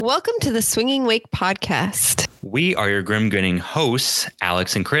Welcome to the Swinging Wake podcast. We are your grim grinning hosts,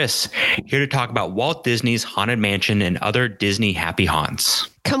 Alex and Chris, here to talk about Walt Disney's Haunted Mansion and other Disney happy haunts.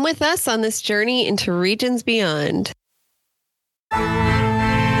 Come with us on this journey into regions beyond.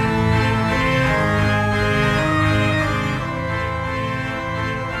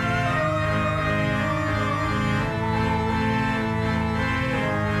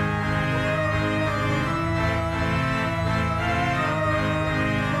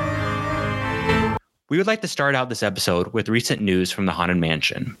 We would like to start out this episode with recent news from the Haunted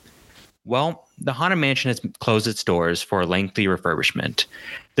Mansion. Well, the Haunted Mansion has closed its doors for a lengthy refurbishment.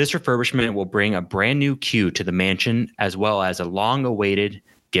 This refurbishment will bring a brand new queue to the mansion as well as a long-awaited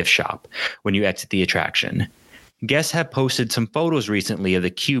gift shop when you exit the attraction. Guests have posted some photos recently of the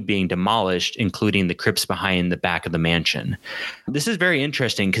queue being demolished, including the crypts behind the back of the mansion. This is very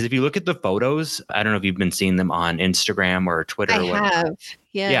interesting because if you look at the photos, I don't know if you've been seeing them on Instagram or Twitter. I have,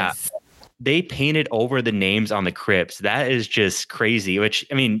 yes. Yeah. They painted over the names on the crypts. That is just crazy, which,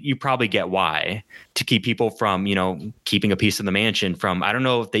 I mean, you probably get why, to keep people from, keeping a piece of the mansion from, I don't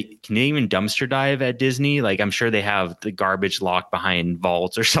know if can they even dumpster dive at Disney? Like, I'm sure they have the garbage locked behind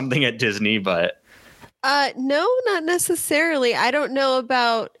vaults or something at Disney, but. No, not necessarily. I don't know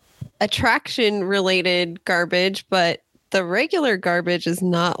about attraction related garbage, but the regular garbage is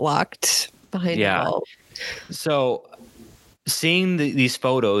not locked behind a vault. So seeing these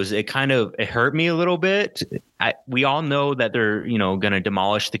photos, it hurt me a little bit. We all know that they're, going to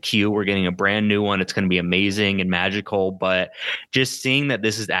demolish the queue. We're getting a brand new one. It's going to be amazing and magical. But just seeing that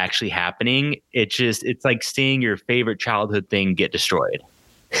this is actually happening, it's like seeing your favorite childhood thing get destroyed.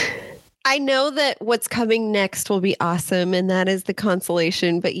 I know that what's coming next will be awesome, and that is the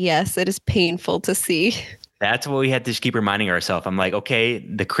consolation. But yes, it is painful to see. That's what we had to keep reminding ourselves. I'm like, okay,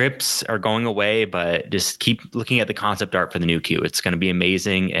 the crypts are going away, but just keep looking at the concept art for the new queue. It's going to be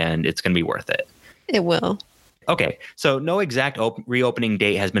amazing and it's going to be worth it. It will. Okay, so no exact reopening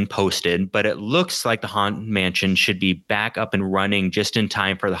date has been posted, but it looks like the Haunted Mansion should be back up and running just in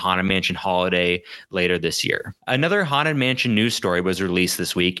time for the Haunted Mansion holiday later this year. Another Haunted Mansion news story was released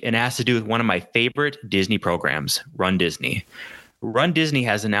this week and it has to do with one of my favorite Disney programs, Run Disney. Run Disney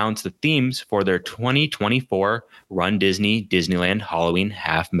has announced the themes for their 2024 Run Disney Disneyland Halloween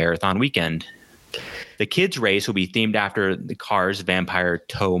Half Marathon Weekend. The kids' race will be themed after the Cars vampire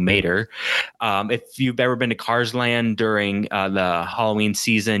Tow Mater. If you've ever been to Cars Land during the Halloween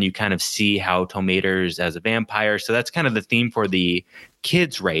season, you kind of see how Tow Mater's as a vampire. So that's kind of the theme for the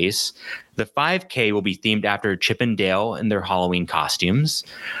kids' race. The 5K will be themed after Chip and Dale in their Halloween costumes.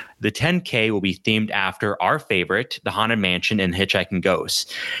 The 10K will be themed after our favorite, the Haunted Mansion and Hitchhiking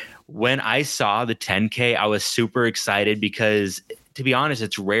Ghosts. When I saw the 10K, I was super excited because, to be honest,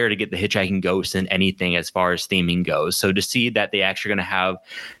 it's rare to get the Hitchhiking Ghosts in anything as far as theming goes. So to see that they actually going to have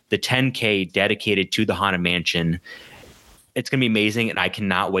the 10K dedicated to the Haunted Mansion, it's going to be amazing, and I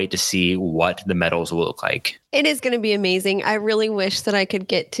cannot wait to see what the medals will look like. It is going to be amazing. I really wish that I could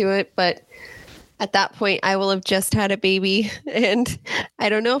get to it, but at that point, I will have just had a baby, and I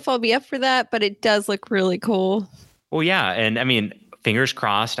don't know if I'll be up for that, but it does look really cool. Well, yeah, and I mean, fingers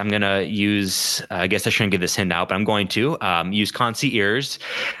crossed, I'm going to use, I guess I shouldn't give this hint out, but I'm going to use Concierge.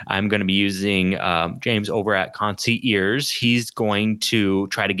 I'm going to be using James over at Concierge. He's going to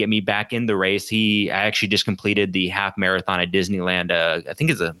try to get me back in the race. I actually just completed the half marathon at Disneyland. I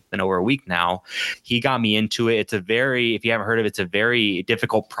think it's been over a week now. He got me into it. If you haven't heard of it, it's a very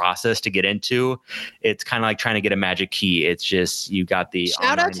difficult process to get into. It's kind of like trying to get a magic key. It's just, you got the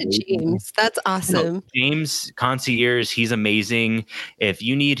shout out to James. That's awesome. James Concierge, he's amazing. If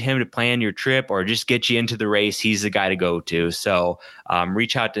you need him to plan your trip or just get you into the race, he's the guy to go to. So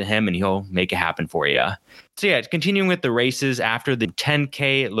reach out to him and he'll make it happen for you. So yeah, continuing with the races, after the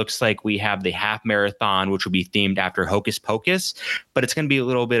 10K, it looks like we have the half marathon, which will be themed after Hocus Pocus, but it's going to be a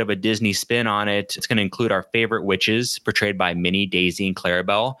little bit of a Disney spin on it. It's going to include our favorite witches, portrayed by Minnie, Daisy, and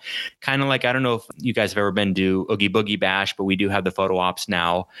Clarabelle. Kind of like, I don't know if you guys have ever been to Oogie Boogie Bash, but we do have the photo ops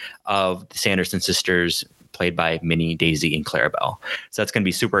now of the Sanderson sisters, played by Minnie, Daisy, and Clarabelle. So that's going to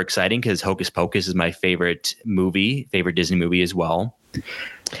be super exciting because Hocus Pocus is my favorite Disney movie as well.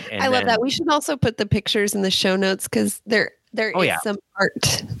 I love that. We should also put the pictures in the show notes because there is some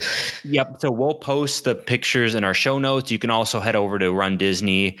art. Yep. So we'll post the pictures in our show notes. You can also head over to Run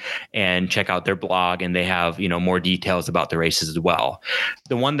Disney and check out their blog, and they have, more details about the races as well.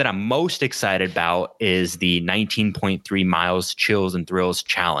 The one that I'm most excited about is the 19.3 miles Chills and Thrills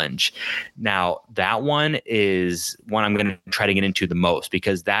Challenge. Now, that one is one I'm going to try to get into the most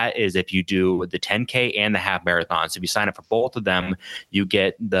because that is if you do the 10K and the half marathon. So if you sign up for both of them, you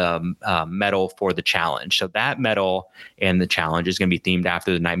get the medal for the challenge. So that medal and the challenge is going to be themed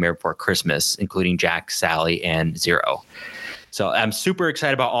after the Nightmare Before Christmas, including Jack, Sally, and Zero. So I'm super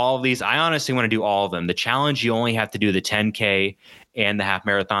excited about all of these. I honestly want to do all of them. The challenge, you only have to do the 10K and the half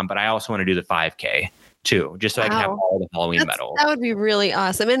marathon, but I also want to do the 5K too, just so I can have all the Halloween medals. That would be really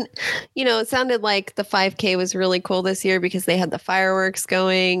awesome. And, it sounded like the 5K was really cool this year because they had the fireworks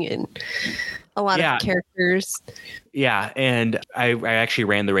going and a lot of characters. Yeah, and I actually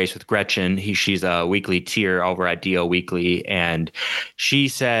ran the race with Gretchen. She's a weekly tier over at DO Weekly, and she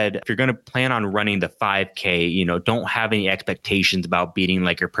said if you're going to plan on running the 5K, don't have any expectations about beating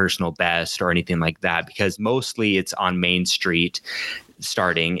like your personal best or anything like that, because mostly it's on Main Street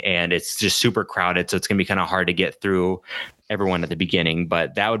starting, and it's just super crowded, so it's going to be kind of hard to get through everyone at the beginning.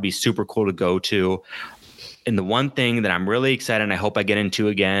 But that would be super cool to go to. And the one thing that I'm really excited, and I hope I get into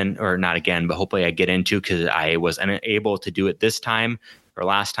again, or not again, but hopefully I get into, because I was unable to do it this time or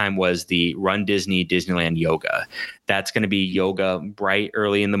last time, was the Run Disney Disneyland Yoga. That's going to be yoga bright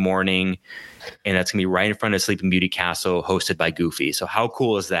early in the morning, and that's going to be right in front of Sleeping Beauty Castle, hosted by Goofy. So how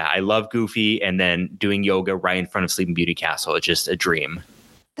cool is that? I love Goofy, and then doing yoga right in front of Sleeping Beauty Castle. It's just a dream.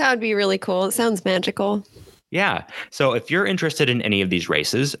 That would be really cool. It sounds magical. Yeah. So if you're interested in any of these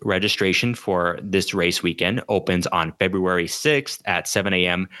races, registration for this race weekend opens on February 6th at 7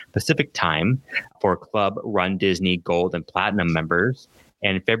 a.m. Pacific time for Club Run Disney Gold and Platinum members,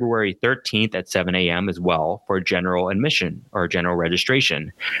 and February 13th at 7 a.m. as well for general admission or general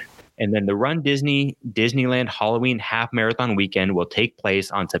registration. And then the Run Disney Disneyland Halloween Half Marathon Weekend will take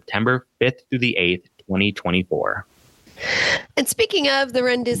place on September 5th through the 8th, 2024. And speaking of the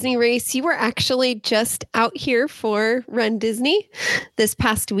Run Disney race, you were actually just out here for Run Disney this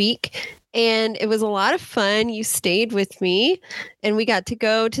past week, and it was a lot of fun. You stayed with me, and we got to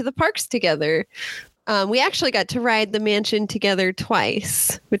go to the parks together. We actually got to ride the mansion together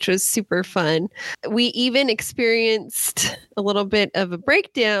twice, which was super fun. We even experienced a little bit of a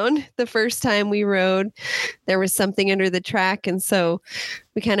breakdown the first time we rode. There was something under the track, and so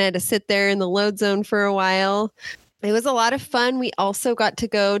we kind of had to sit there in the load zone for a while. It was a lot of fun. We also got to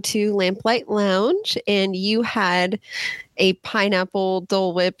go to Lamplight Lounge, and you had a pineapple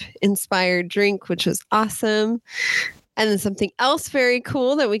Dole Whip inspired drink, which was awesome. And then something else very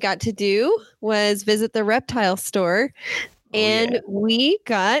cool that we got to do was visit the reptile store. And we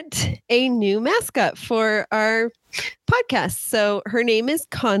got a new mascot for our podcast. So her name is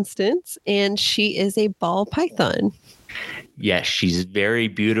Constance, and she is a ball python. Yes, she's very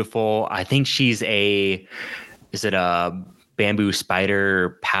beautiful. I think she's is it a bamboo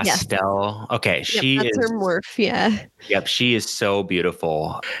spider pastel? Yes. Okay. That's her morph. Yeah. Yep. She is so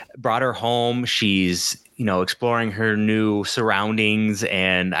beautiful. Brought her home. She's, exploring her new surroundings,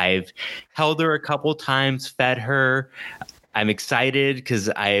 and I've held her a couple times, fed her. I'm excited because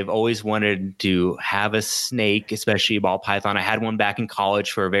I've always wanted to have a snake, especially a ball python. I had one back in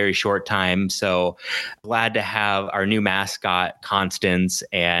college for a very short time. So glad to have our new mascot, Constance,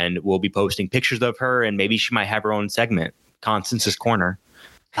 and we'll be posting pictures of her, and maybe she might have her own segment, Constance's Corner.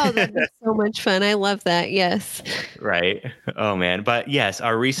 Oh, that'd be so much fun. I love that. Yes. Right. Oh, man. But yes,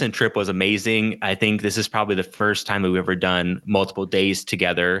 our recent trip was amazing. I think this is probably the first time we've ever done multiple days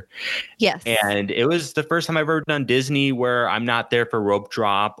together. Yes. And it was the first time I've ever done Disney where I'm not there for rope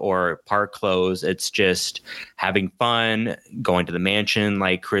drop or park close. It's just having fun, going to the mansion,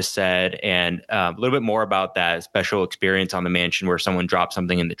 like Chris said, and a little bit more about that special experience on the mansion where someone dropped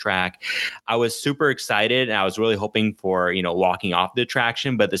something in the track. I was super excited, and I was really hoping for, walking off the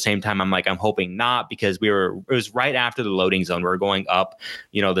attraction. But at the same time, I'm hoping not, because it was right after the loading zone. We were going up,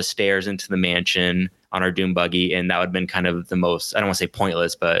 the stairs into the mansion on our Doom buggy. And that would have been kind of the most, I don't want to say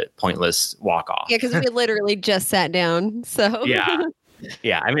pointless, but pointless walk off. Yeah, because we literally just sat down. So yeah.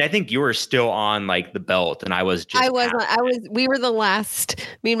 Yeah. I mean, I think you were still on the belt, and I was just. We were the last,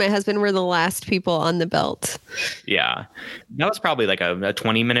 me and my husband were the last people on the belt. Yeah. That was probably a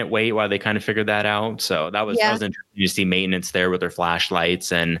 20-minute wait while they kind of figured that out. So that was interesting to see maintenance there with their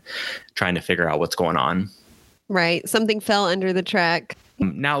flashlights and trying to figure out what's going on. Right. Something fell under the track.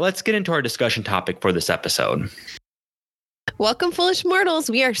 Now let's get into our discussion topic for this episode. Welcome, foolish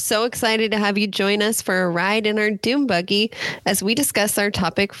mortals. We are so excited to have you join us for a ride in our Doom buggy as we discuss our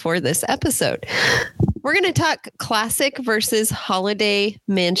topic for this episode. We're going to talk classic versus holiday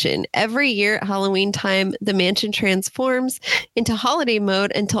mansion. Every year at Halloween time, the mansion transforms into holiday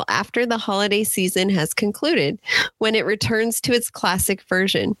mode until after the holiday season has concluded, when it returns to its classic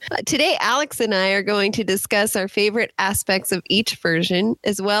version. Today, Alex and I are going to discuss our favorite aspects of each version,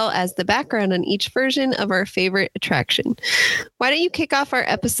 as well as the background on each version of our favorite attraction. Why don't you kick off our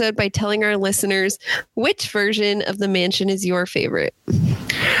episode by telling our listeners which version of the mansion is your favorite?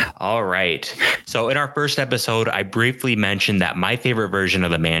 All right. So in our first episode, I briefly mentioned that my favorite version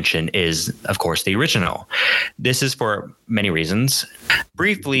of the mansion is, of course, the original. This is for many reasons.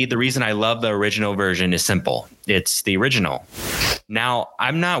 Briefly, the reason I love the original version is simple. It's the original. Now,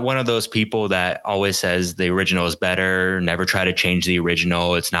 I'm not one of those people that always says the original is better, never try to change the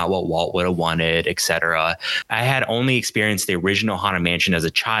original. It's not what Walt would have wanted, etc. I had only experienced the original Haunted Mansion as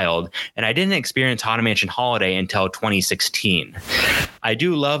a child, and I didn't experience Haunted Mansion Holiday until 2016. I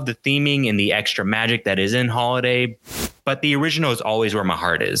do love the theming and the extra magic that is in Holiday, but the original is always where my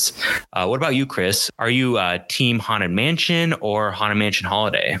heart is. What about you, Chris? Are you team Haunted Mansion or Haunted Mansion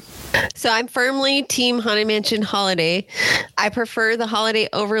Holiday? So I'm firmly team Haunted Mansion Holiday. I prefer the holiday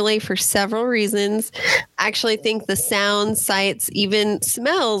overlay for several reasons. I actually think the sounds, sights, even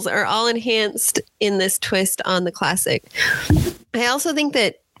smells are all enhanced in this twist on the classic. I also think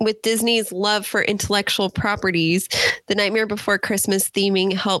that with Disney's love for intellectual properties, the Nightmare Before Christmas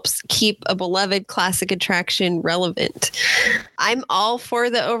theming helps keep a beloved classic attraction relevant. I'm all for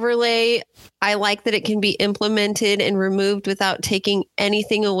the overlay. I like that it can be implemented and removed without taking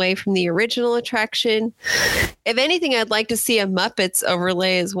anything away from the original attraction. If anything, I'd like to see a Muppets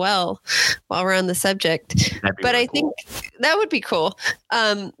overlay as well while we're on the subject. But I think that would be cool.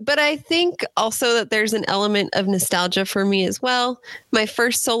 But I think also that there's an element of nostalgia for me as well. My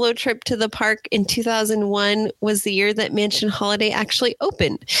first solo trip to the park in 2001 was the year that Mansion Holiday actually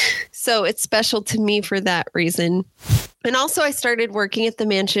opened. So it's special to me for that reason. And also, I started working at the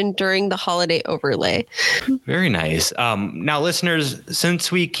mansion during the holiday overlay. Very nice. Now, listeners,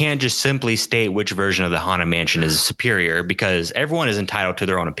 since we can't just simply state which version of the Haunted Mansion is superior, because everyone is entitled to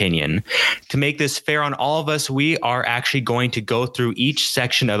their own opinion, to make this fair on all of us, we are actually going to go through each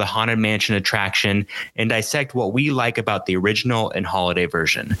section of the Haunted Mansion attraction and dissect what we like about the original and holiday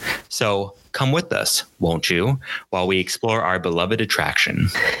version. So come with us, won't you, while we explore our beloved attraction.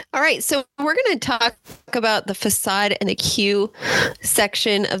 All right, so we're going to talk about the facade and the queue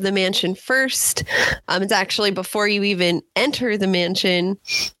section of the mansion first. It's actually before you even enter the mansion.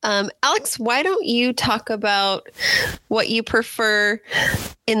 Alex, why don't you talk about what you prefer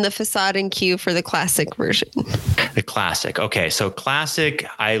in the facade and queue for the classic version? The classic. Okay, so classic,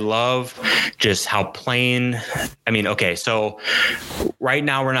 I love just how plain. I mean, okay, so right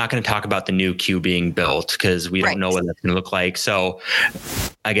now we're not going to talk about the new queue being built because we don't know what that's going to look like. So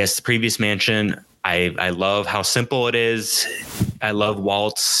I guess the previous mansion, I love how simple it is. I love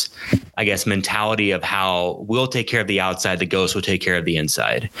Walt's, I guess, mentality of how we'll take care of the outside, the ghost will take care of the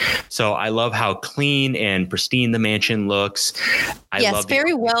inside. So I love how clean and pristine the mansion looks. Yes,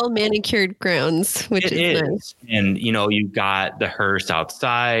 very well manicured grounds, which is nice. And, you know, you've got the hearse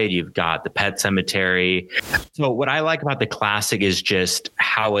outside, you've got the pet cemetery. So what I like about the classic is just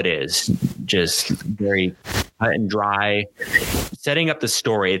how it is, just very cut and dry, setting up the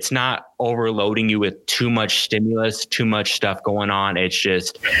story. It's not overloading you with too much stimulus, too much stuff going on. It's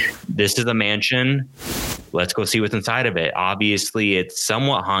just, this is a mansion. Let's go see what's inside of it. Obviously, it's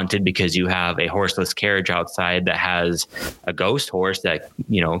somewhat haunted because you have a horseless carriage outside that has a ghost horse that,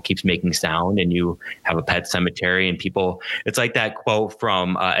 you know, keeps making sound, and you have a pet cemetery and people. It's like that quote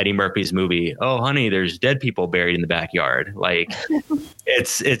from Eddie Murphy's movie, "Oh, honey, there's dead people buried in the backyard." Like,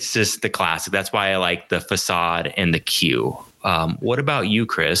 it's just the classic. That's why I like the facade and the queue. What about you,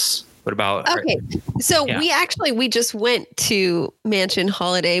 Chris? What about? Okay. So we just went to Mansion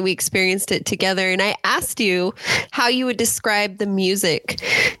Holiday. We experienced it together. And I asked you how you would describe the music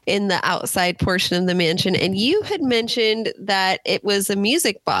in the outside portion of the mansion. And you had mentioned that it was a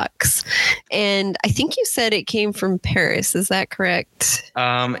music box. And I think you said it came from Paris. Is that correct?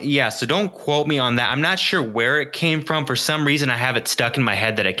 Yeah. So don't quote me on that. I'm not sure where it came from. For some reason, I have it stuck in my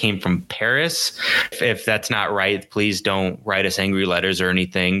head that it came from Paris. If that's not right, please don't write us angry letters or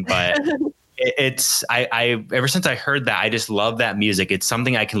anything. But I ever since I heard that, I just love that music. It's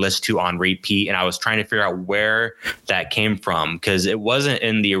something I can listen to on repeat. And I was trying to figure out where that came from because it wasn't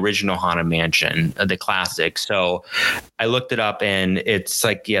in the original Haunted Mansion, the classic. So I looked it up and it's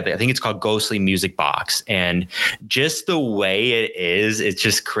like, I think it's called Ghostly Music Box. And just the way it is, it's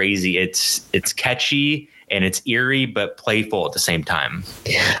just crazy. It's catchy and it's eerie, but playful at the same time.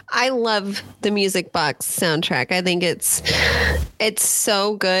 I love the Music Box soundtrack. I think it's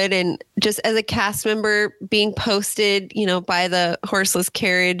so good. And just as a cast member being posted, you know, by the horseless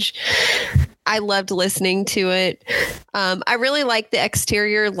carriage, I loved listening to it. I really like the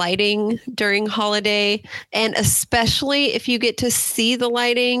exterior lighting during holiday, and especially if you get to see the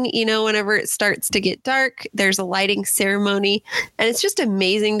lighting, you know, whenever it starts to get dark, there's a lighting ceremony, and it's just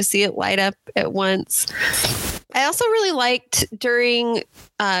amazing to see it light up at once. I also really liked during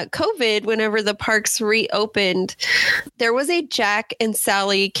COVID, whenever the parks reopened, there was a Jack and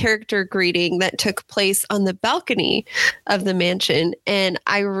Sally character greeting that took place on the balcony of the mansion. And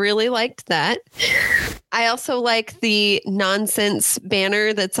I really liked that. I also like the nonsense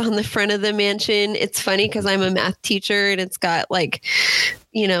banner that's on the front of the mansion. It's funny because I'm a math teacher and it's got like,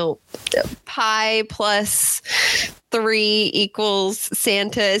 pi plus 3 equals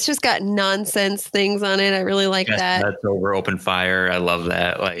Santa. It's just got nonsense things on it. I really like that. That's over open fire. I love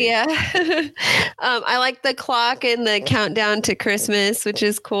that. Yeah. I like the clock and the countdown to Christmas, which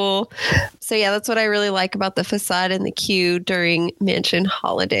is cool. So yeah, that's what I really like about the facade and the queue during Mansion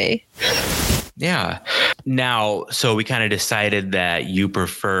Holiday. Yeah. Now, so we kind of decided that you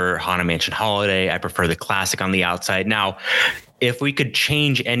prefer Haunted Mansion Holiday. I prefer the classic on the outside. Now, if we could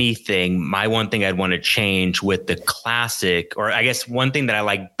change anything, my one thing I'd want to change with the classic, or I guess one thing that I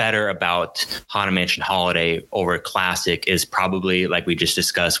like better about Haunted Mansion Holiday over classic is probably, like we just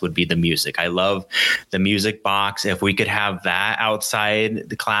discussed, would be the music. I love the music box. If we could have that outside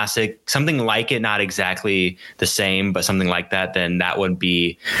the classic, something like it, not exactly the same, but something like that, then that would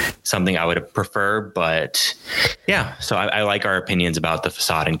be something I would prefer. But yeah, so I like our opinions about the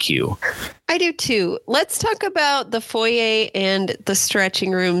facade and queue. I do too. Let's talk about the foyer and the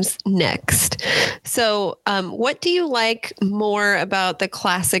stretching rooms next. So what do you like more about the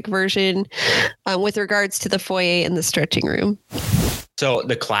classic version with regards to the foyer and the stretching room? So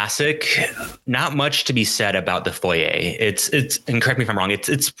the classic, not much to be said about the foyer. It's and correct me if I'm wrong,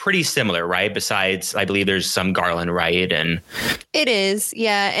 it's pretty similar, right? Besides, I believe there's some garland, right? And it is,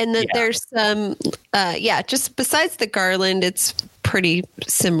 yeah. And then there's some, just besides the garland, it's pretty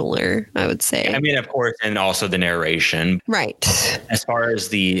similar, I would say. I mean, of course, and also the narration. Right. As far as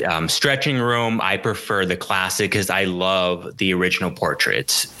the stretching room, I prefer the classic because I love the original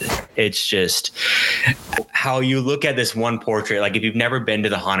portraits. It's just how you look at this one portrait. Like if you've never been to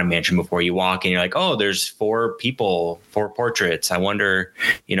the Haunted Mansion before, you walk in, you're like, oh, there's 4 portraits. I wonder,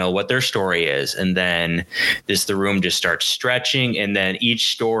 what their story is. And then the room just starts stretching, and then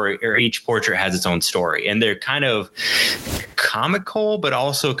each story or each portrait has its own story, and they're kind of comical, but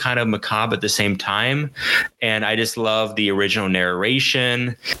also kind of macabre at the same time. And I just love the original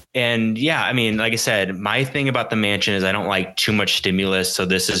narration. And yeah, I mean, like I said, my thing about the mansion is I don't like too much stimulus. So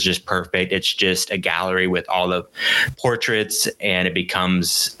this is just perfect. It's just a gallery with all the portraits, and it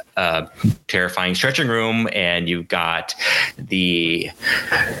becomes a terrifying stretching room. And you've got the,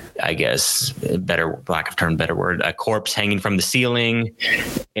 I guess, better word, a corpse hanging from the ceiling.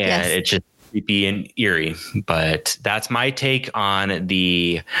 And It's just creepy and eerie. But that's my take on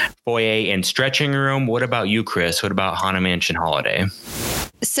the foyer and stretching room. What about you, Chris? What about Haunted Mansion Holiday?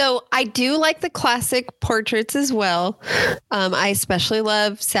 So I do like the classic portraits as well. I especially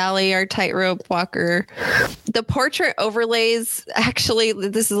love Sally, our tightrope walker. The portrait overlays, actually,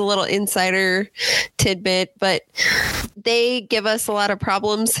 this is a little insider tidbit, but they give us a lot of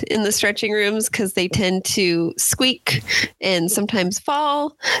problems in the stretching rooms because they tend to squeak and sometimes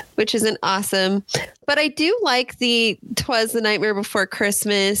fall, which isn't awesome. But I do like the 'Twas the Nightmare Before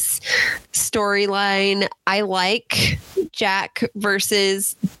Christmas storyline. I like Jack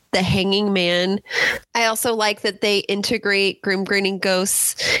versus the Hanging Man. I also like that they integrate Grim Grinning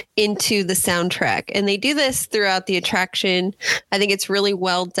Ghosts into the soundtrack, and they do this throughout the attraction. I think it's really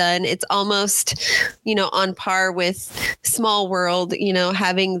well done. It's almost, on par with Small World,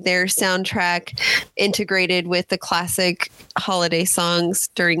 having their soundtrack integrated with the classic holiday songs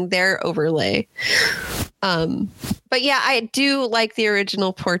during their overlay. But yeah, I do like the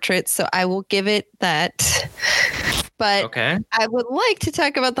original portrait, so I will give it that. But okay. I would like to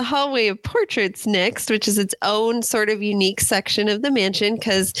talk about the hallway of portraits next, which is its own sort of unique section of the mansion,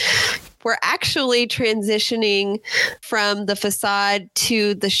 because we're actually transitioning from the facade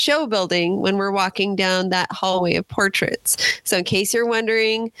to the show building when we're walking down that hallway of portraits. So in case you're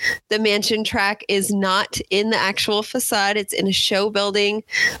wondering, the mansion track is not in the actual facade. It's in a show building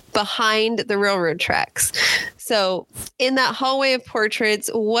behind the railroad tracks. So in that hallway of portraits,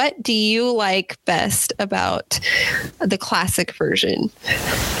 what do you like best about the classic version?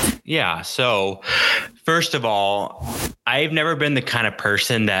 Yeah. So first of all, I've never been the kind of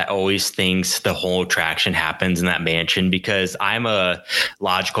person that always thinks the whole attraction happens in that mansion, because I'm a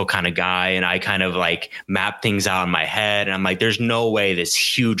logical kind of guy, and I kind of like map things out in my head. And I'm like, there's no way this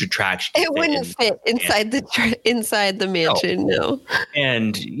huge attraction. It wouldn't fit inside the mansion. No.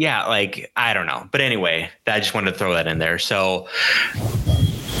 And yeah, like, I don't know. But anyway, I just wanted to throw that in there. So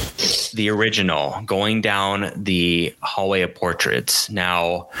the original, going down the hallway of portraits.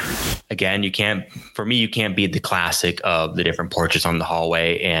 Now, again, you can't beat the classic of the different portraits on the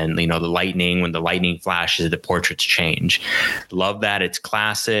hallway and, the lightning, when the lightning flashes, the portraits change. Love that. It's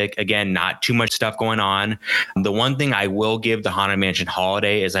classic. Again, not too much stuff going on. The one thing I will give the Haunted Mansion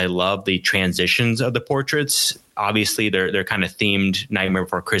Holiday is I love the transitions of the portraits. Obviously, they're kind of themed Nightmare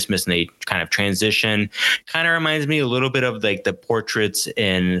Before Christmas, and they kind of transition. Kind of reminds me a little bit of like the portraits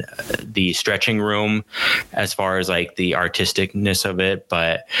in the stretching room as far as like the artisticness of it.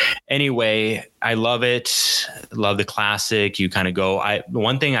 But anyway, I love it. Love the classic. You kind of go. The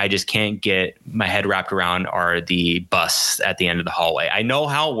one thing I just can't get my head wrapped around are the busts at the end of the hallway. I know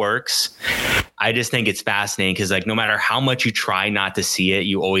how it works. I just think it's fascinating because like no matter how much you try not to see it,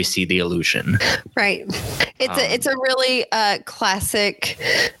 you always see the illusion. Right. It's a really classic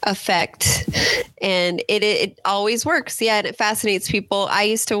effect, and it always works. Yeah, and it fascinates people. I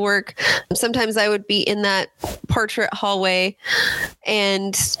used to work. Sometimes I would be in that portrait hallway,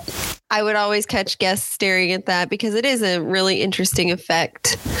 and I would always catch guests staring at that because it is a really interesting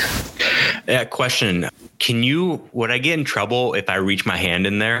effect. Question: would I get in trouble if I reach my hand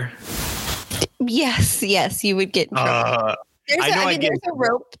in there? Yes, you would get in trouble.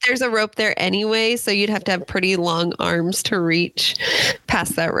 There's a rope there anyway, so you'd have to have pretty long arms to reach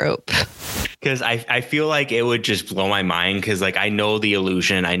past that rope. Because I feel like it would just blow my mind because like I know the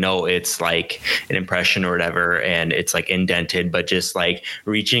illusion. I know it's like an impression or whatever, and it's like indented, but just like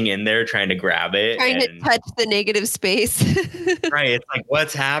reaching in there, trying to grab it. Trying to touch the negative space. Right. It's like,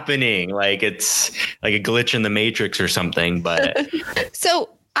 what's happening? Like it's like a glitch in the Matrix or something. But so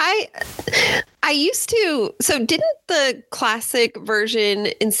didn't the classic version,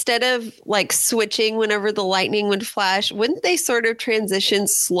 instead of like switching whenever the lightning would flash, wouldn't they sort of transition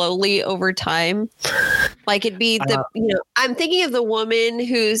slowly over time? Like it'd be I'm thinking of the woman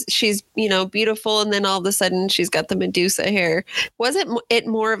she's beautiful, and then all of a sudden she's got the Medusa hair. Wasn't it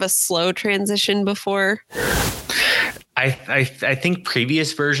more of a slow transition before? I think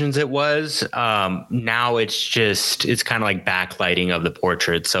previous versions it was. Now it's kind of like backlighting of the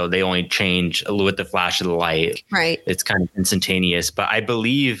portrait. So they only change with the flash of the light. Right. It's kind of instantaneous. But I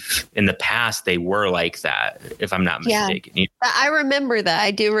believe in the past they were like that, if I'm not mistaken. Yeah. I remember that. I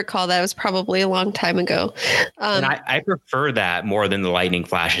do recall that. It was probably a long time ago. And I prefer that more than the lightning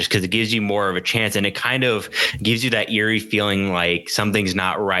flashes because it gives you more of a chance, and it kind of gives you that eerie feeling like something's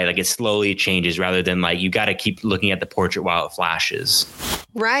not right. Like it slowly changes rather than like you got to keep looking at the portrait while it flashes.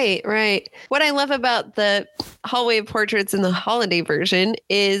 Right. What I love about the hallway of portraits in the holiday version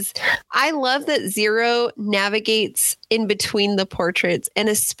is I love that Zero navigates in between the portraits, and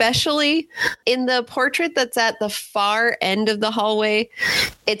especially in the portrait that's at the far end of the hallway,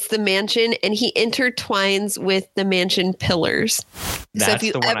 it's the mansion, and he intertwines with the mansion pillars. So if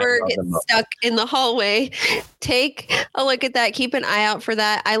you ever get stuck in the hallway, take a look at that. Keep an eye out for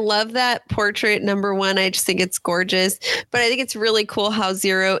that. I love that portrait, number one. I just think it's gorgeous, but I think it's really cool how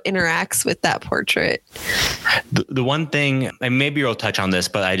Zero interacts with that portrait. The one thing, and maybe you'll touch on this,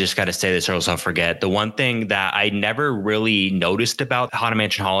 but I just got to say this or else I'll forget. The one thing that I never really noticed about Haunted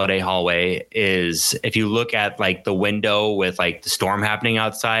Mansion Holiday Hallway is if you look at like the window with like the storm happening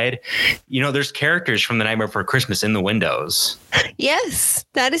outside, there's characters from The Nightmare Before Christmas in the windows. Yes,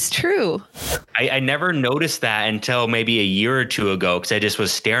 that is true. I never noticed that until maybe a year or two ago because I just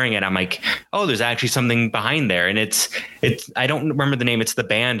was staring at it. I'm like, oh, there's actually something behind there. And it's I don't remember the name. It's the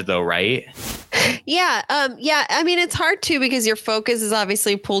band though, right? Yeah. I mean, it's hard too because your focus is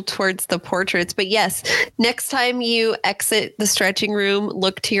obviously pulled towards the portraits. But yes, next time you exit the stretching room,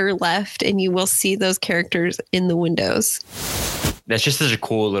 look to your left and you will see those characters in the windows. That's just such a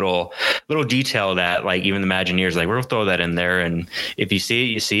cool little detail that like even the Imagineers like we'll throw that in there, and if you see it,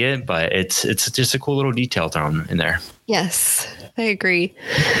 you see it. But it's just a cool little detail thrown in there. Yes, I agree.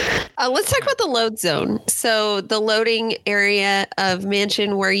 Let's talk about the load zone. So the loading area of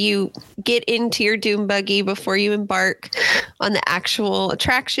Mansion where you get into your Doom buggy before you embark on the actual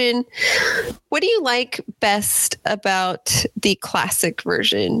attraction. What do you like best about the classic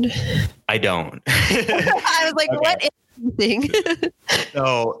version? I don't. I was like, okay. What is thing?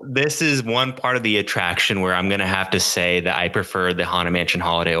 So this is one part of the attraction where I'm going to have to say that I prefer the Haunted Mansion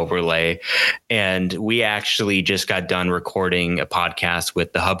Holiday Overlay. And we actually just got done recording a podcast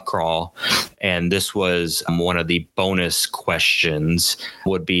with the Hub Crawl. And this was one of the bonus questions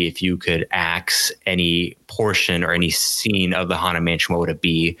would be if you could axe any portion or any scene of the Haunted Mansion, what would it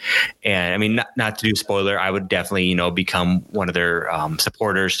be? And I mean, not to do spoiler, I would definitely, become one of their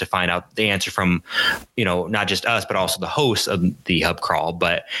supporters to find out the answer from, not just us, but also the hosts of the Hub Crawl.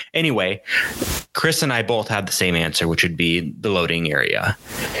 But anyway, Chris and I both have the same answer, which would be the loading area.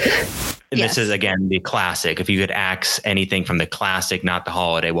 And yes. This is, again, the classic. If you could axe anything from the classic, not the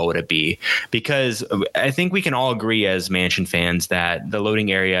holiday, what would it be? Because I think we can all agree as Mansion fans that the loading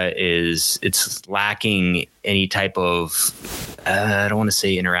area it's lacking any type of, I don't want to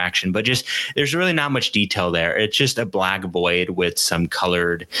say interaction, but just there's really not much detail there. It's just a black void with some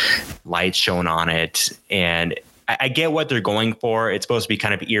colored lights shown on it. And I get what they're going for. It's supposed to be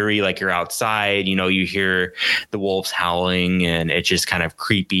kind of eerie, like you're outside, you hear the wolves howling and it's just kind of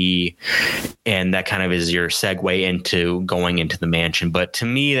creepy. And that kind of is your segue into going into the mansion. But to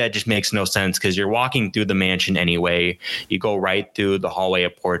me, that just makes no sense because you're walking through the mansion anyway. You go right through the hallway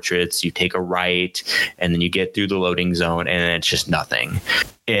of portraits, you take a right, and then you get through the loading zone and it's just nothing.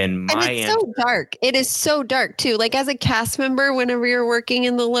 And it's so dark. It is so dark too. Like as a cast member, whenever you're working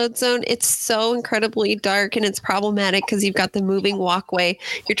in the load zone, it's so incredibly dark and it's problematic because you've got the moving walkway.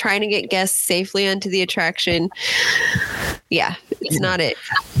 You're trying to get guests safely onto the attraction. Yeah, it's not it.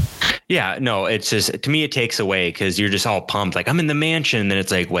 Yeah, no, it's just, to me, it takes away because you're just all pumped. Like, I'm in the mansion. And then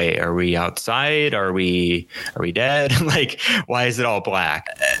it's like, wait, are we outside? Are we dead? Like, why is it all black?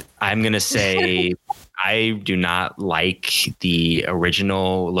 I'm going to say I do not like the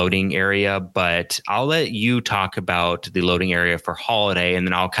original loading area, but I'll let you talk about the loading area for holiday, and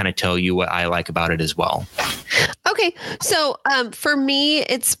then I'll kind of tell you what I like about it as well. Okay. So for me,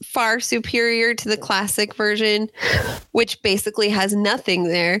 it's far superior to the classic version, which basically has nothing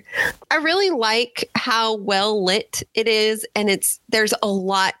there. I really like how well lit it is, and there's a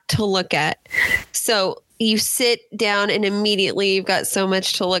lot to look at. So you sit down and immediately you've got so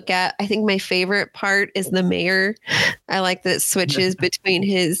much to look at. I think my favorite part is the mayor. I like that it switches between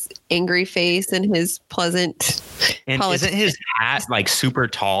his angry face and his pleasant. And isn't his hat like super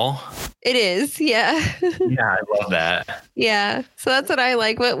tall? It is. Yeah. Yeah, I love that. Yeah. So that's what I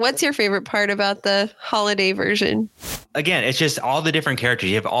like. What's your favorite part about the holiday version? Again, it's just all the different characters.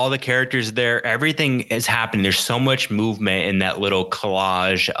 You have all the characters there. Everything is happening. There's so much movement in that little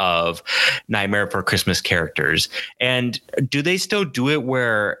collage of Nightmare Before Christmas characters. And do they still do it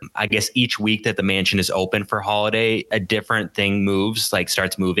where I guess each week that the mansion is open for holiday, a different thing moves, like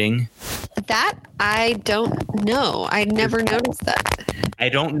starts moving? That I don't know. I never noticed that. I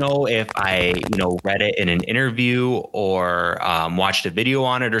don't know if I, read it in an interview or watched a video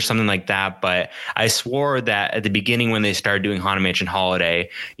on it or something like that. But I swore that at the beginning when they started doing Haunted Mansion Holiday,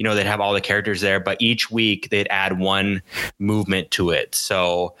 they'd have all the characters there, but each week they'd add one movement to it.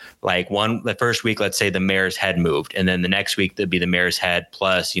 So like the first week, let's say the mayor's head moved, and then the next week there'd be the mayor's head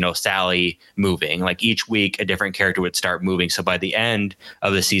plus, Sally moving. Like each week a different character would start moving. So by the end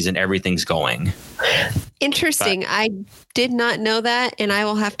of the season, everything's going. Interesting. I did not know that, and I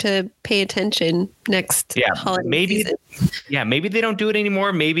will have to pay attention next holiday season. Yeah, maybe they don't do it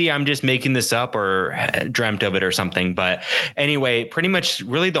anymore. Maybe I'm just making this up or dreamt of it or something. But anyway, pretty much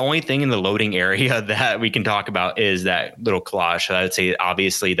really the only thing in the loading area that we can talk about is that little collage. So I would say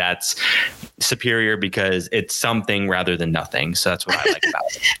obviously that's superior because it's something rather than nothing. So that's what I like about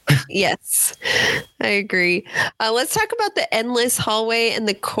it. Yes, I agree. Let's talk about the endless hallway and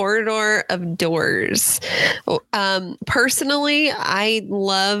the corridor of doors. Personally, I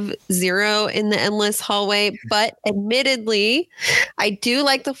love Zero in the endless hallway, but admittedly, I do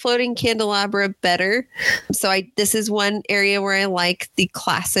like the floating candelabra better. So this is one area where I like the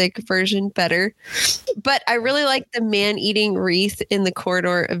classic version better. But I really like the man-eating wreath in the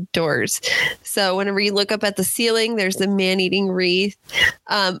corridor of doors. So whenever you look up at the ceiling, there's the man-eating wreath.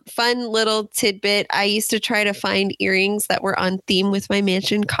 Fun little tidbit. I used to try to find earrings that were on theme with my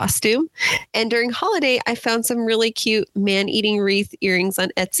mansion costume. And during holiday, I found some really cute man-eating wreath earrings on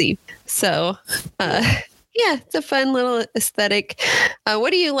Etsy. So, yeah, it's a fun little aesthetic.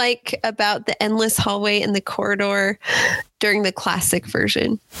 What do you like about the endless hallway and the corridor during the classic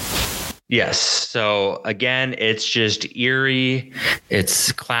version? Yes. So again, it's just eerie.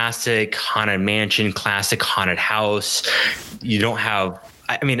 It's classic haunted mansion, classic haunted house. You don't have,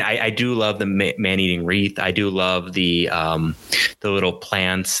 I do love the man-eating wreath. I do love the little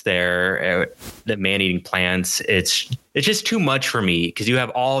plants there, the man-eating plants. It's it's just too much for me because you have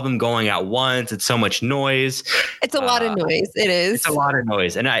all of them going at once. It's so much noise. It's a lot of noise. It is. It's a lot of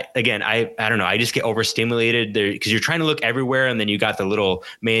noise. And I don't know. I just get overstimulated there because you're trying to look everywhere. And then you got the little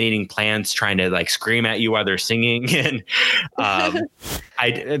man-eating plants trying to like scream at you while they're singing. And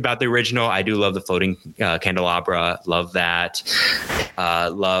about the original, I do love the floating candelabra. Love that.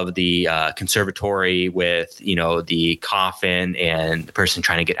 Love the conservatory with, the coffin and the person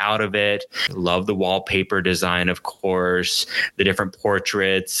trying to get out of it. Love the wallpaper design, of course, the different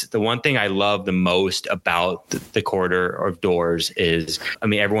portraits. The one thing I love the most about the corridor of doors is,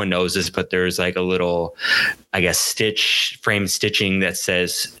 everyone knows this, but there's like a little, I guess, frame stitching that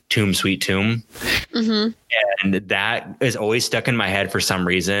says "Tomb, Sweet Tomb." Mm-hmm. And that is always stuck in my head for some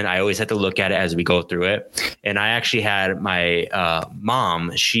reason. I always have to look at it as we go through it. And I actually had my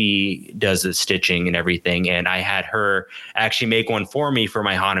mom, she does the stitching and everything. And I had her actually make one for me for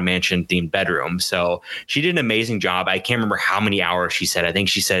my Haunted Mansion themed bedroom. So she did an amazing job. I can't remember how many hours she said. I think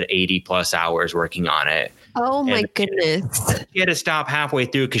she said 80 plus hours working on it. Oh my goodness. She had to stop halfway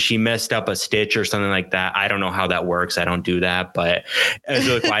through because she messed up a stitch or something like that. I don't know how that works. I don't do that, but it was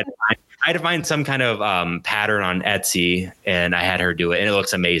really fun. I had to find some kind of pattern on Etsy, and I had her do it, and it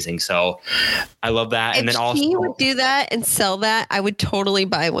looks amazing. So I love that. And then also, if she would do that and sell that, I would totally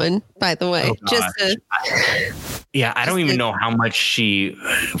buy one. By the way, I don't even know how much she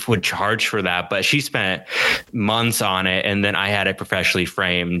would charge for that, but she spent months on it, and then I had it professionally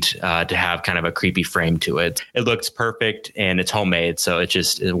framed to have kind of a creepy frame to it. It looks perfect, and it's homemade, so it's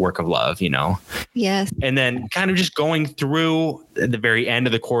just a work of love, Yes. And then kind of just going through the very end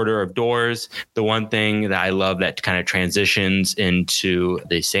of the corridor of doors, the one thing that I love that kind of transitions into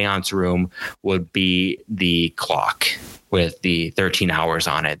the seance room would be the clock with the 13 hours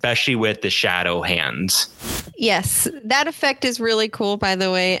on it, especially with the shadow hands. Yes, that effect is really cool, by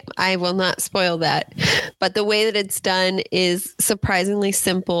the way. I will not spoil that. But the way that it's done is surprisingly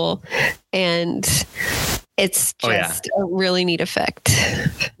simple, and it's just a really neat effect.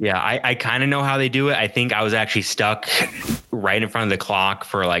 Yeah, I kind of know how they do it. I think I was actually stuck right in front of the clock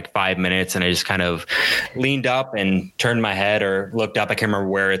for like 5 minutes, and I just kind of leaned up and turned my head or looked up. I can't remember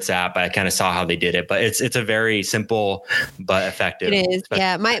where it's at, but I kind of saw how they did it. But it's a very simple but effective. It is.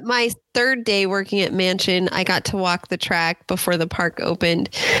 Yeah. My third day working at Mansion, I got to walk the track before the park opened,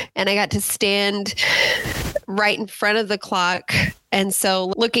 and I got to stand right in front of the clock. And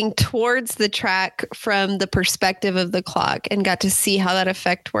so looking towards the track from the perspective of the clock, and got to see how that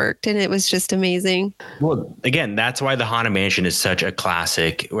effect worked. And it was just amazing. Well, again, that's why the Haunted Mansion is such a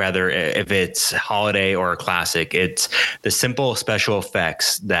classic, whether if it's holiday or a classic. It's the simple special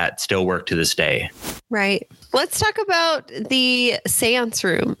effects that still work to this day. Right. Let's talk about the seance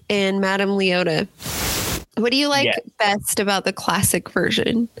room in Madame Leota. What do you like best about the classic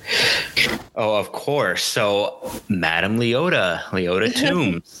version? Oh, of course. So Madame Leota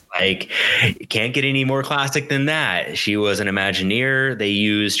Tombs, like, you can't get any more classic than that. She was an Imagineer. They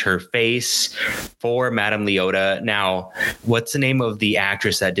used her face for Madame Leota. Now, what's the name of the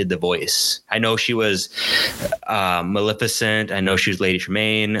actress that did the voice? I know she was Maleficent. I know she was Lady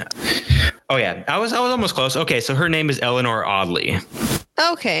Tremaine. Oh yeah, I was almost close. Okay, so her name is Eleanor Audley.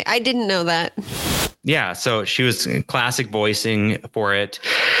 Okay, I didn't know that. Yeah, so she was classic voicing for it.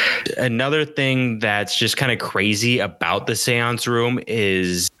 Another thing that's just kind of crazy about the seance room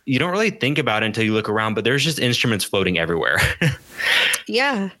is you don't really think about it until you look around, but there's just instruments floating everywhere.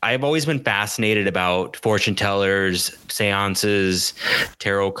 Yeah. I've always been fascinated about fortune tellers, seances,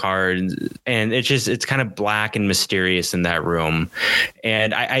 tarot cards, and it's kind of black and mysterious in that room.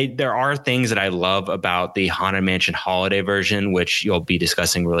 And there are things that I love about the Haunted Mansion holiday version, which you'll be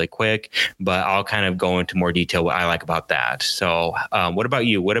discussing really quick, but I'll kind of go into more detail what I like about that. So what about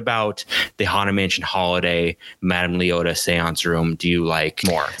you? What about the Haunted Mansion holiday Madame Leota seance room do you like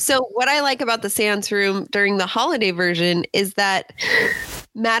more? So what I like about the seance room during the holiday version is that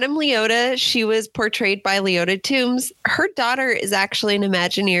Madame Leota, she was portrayed by Leota Toombs. Her daughter is actually an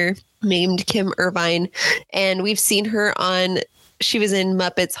Imagineer named Kim Irvine, and we've seen her she was in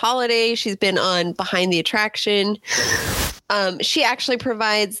Muppets Holiday. She's been on Behind the Attraction. She actually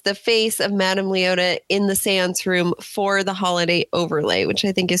provides the face of Madame Leota in the seance room for the holiday overlay, which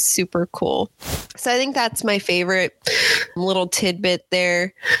I think is super cool. So I think that's my favorite little tidbit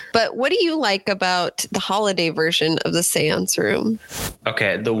there. But what do you like about the holiday version of the seance room?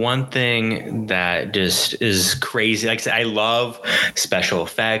 Okay, the one thing that just is crazy, like I said, I love special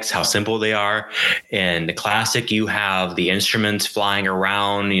effects, how simple they are. In the classic, you have the instruments flying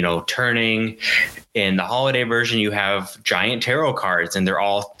around, turning. In the holiday version, you have giant tarot cards, and they're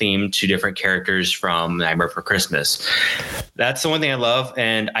all themed to different characters from Nightmare Before Christmas. That's the one thing I love.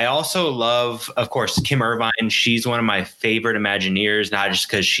 And I also love, of course, Kim Irvine. She's one of my favorite Imagineers, not just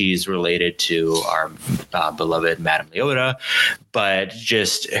because she's related to our beloved Madame Leota, but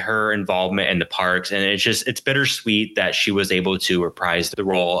just her involvement in the parks. And it's bittersweet that she was able to reprise the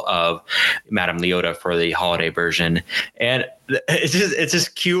role of Madame Leota for the holiday version. And it's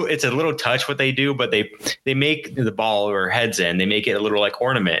just cute. It's a little touch what they do, but they make the ball or heads in. They make it a little like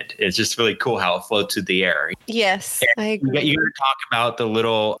ornament. It's just really cool how it floats through the air. Yes, and I agree. You got to talk about the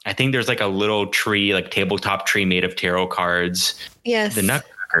little. I think there's like a little tree, like tabletop tree made of tarot cards. Yes, the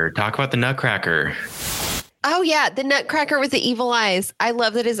Nutcracker. Talk about the Nutcracker. Oh yeah, the Nutcracker with the evil eyes. I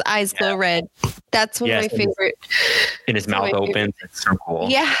love that his eyes glow red. That's one of my favorite. And his mouth opens. It's so cool.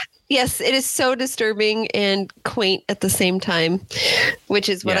 Yeah. Yes, it is so disturbing and quaint at the same time, which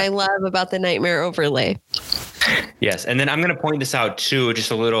is what I love about the Nightmare overlay. Yes. And then I'm going to point this out too,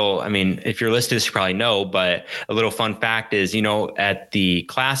 just a little, I mean, if you're listening to this, you probably know, but a little fun fact is, at the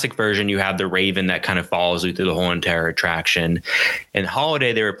classic version, you have the Raven that kind of follows you through the whole entire attraction. In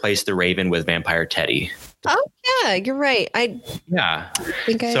Holiday, they replaced the Raven with Vampire Teddy. Oh yeah, you're right. I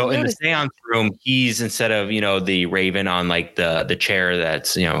think I so in the noticed. seance room, he's instead of the Raven on like the chair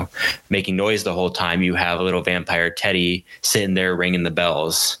that's making noise the whole time, you have a little Vampire Teddy sitting there ringing the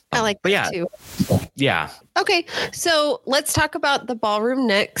bells. I like that too. Yeah. Okay, so let's talk about the ballroom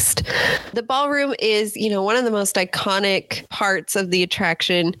next. The ballroom is, one of the most iconic parts of the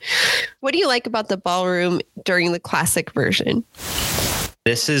attraction. What do you like about the ballroom during the classic version?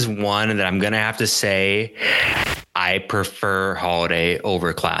 This is one that I'm going to have to say I prefer Holiday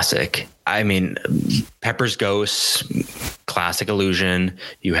over Classic. I mean, Pepper's Ghosts, Classic Illusion.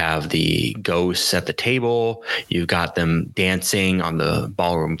 You have the ghosts at the table. You've got them dancing on the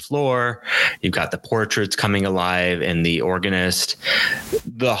ballroom floor. You've got the portraits coming alive and the organist.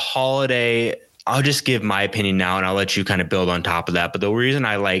 The Holiday, I'll just give my opinion now and I'll let you kind of build on top of that. But the reason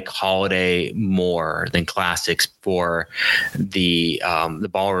I like Holiday more than Classics for the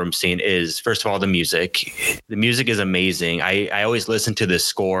ballroom scene is, first of all, the music. The music is amazing. I always listen to the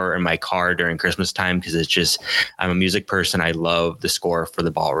score in my car during Christmas time because it's just, I'm a music person. I love the score for the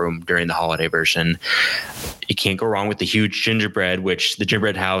ballroom during the holiday version. You can't go wrong with the huge gingerbread, which the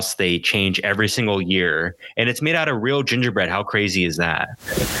gingerbread house, they change every single year. And it's made out of real gingerbread. How crazy is that?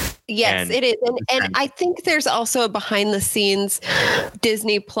 Yes, it is. And I think there's also a behind the scenes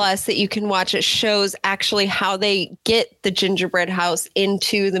Disney Plus that you can watch. It shows actually how they get the gingerbread house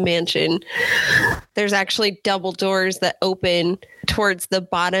into the mansion. There's actually double doors that open towards the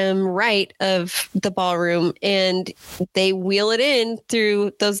bottom right of the ballroom, and they wheel it in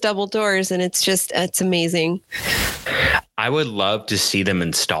through those double doors. And it's amazing. I would love to see them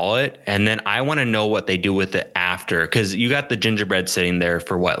install it. And then I want to know what they do with it after, because you got the gingerbread sitting there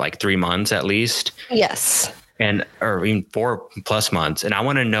for what, like 3 months at least? Yes. Or even 4+ months. And I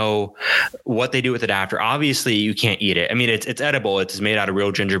want to know what they do with it after. Obviously, you can't eat it. I mean, it's edible. It's made out of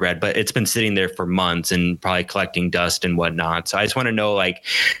real gingerbread, but it's been sitting there for months and probably collecting dust and whatnot. So I just want to know, like,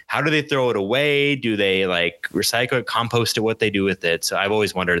 how do they throw it away? Do they like recycle it, compost it, what they do with it? So I've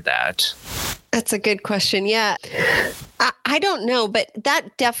always wondered that. That's a good question. Yeah. I don't know, but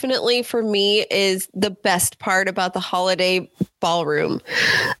that definitely for me is the best part about the holiday ballroom.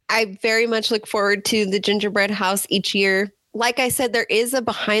 I very much look forward to the gingerbread house each year. Like I said, there is a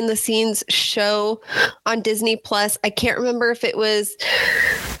behind the scenes show on Disney Plus. I can't remember if it was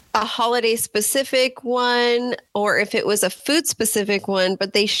a holiday specific one or if it was a food specific one,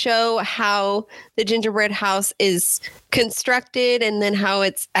 but they show how the gingerbread house is constructed and then how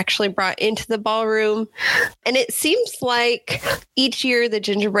it's actually brought into the ballroom. And it seems like each year the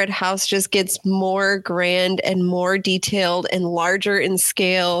gingerbread house just gets more grand and more detailed and larger in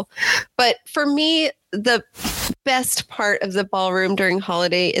scale. But for me, the best part of the ballroom during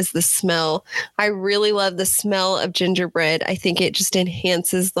holiday is the smell. I really love the smell of gingerbread. I think it just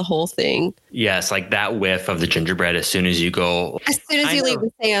enhances the whole thing. Yes, like that whiff of the gingerbread as soon as you go. As soon as you leave the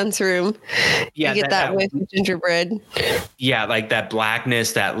seance room, you get that whiff of gingerbread. Yeah, like that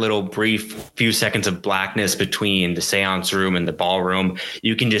blackness, that little brief few seconds of blackness between the seance room and the ballroom.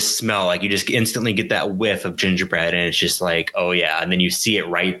 You can just smell, like you just instantly get that whiff of gingerbread and it's just like, oh yeah. And then you see it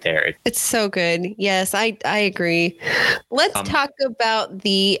right there. It's so good. Yes, I agree. Let's talk about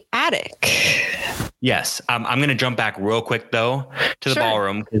the attic. Yes. I'm going to jump back real quick, though, to the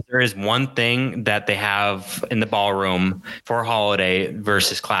ballroom, because there is one thing that they have in the ballroom for holiday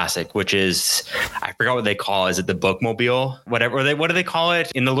versus classic, which is, I forgot what they call it. Is it the bookmobile? What do they call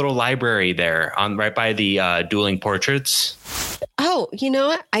it in the little library there on right by the dueling portraits? Oh, you know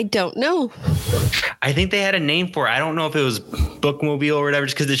what? I don't know. I think they had a name for it. I don't know if it was Bookmobile or whatever,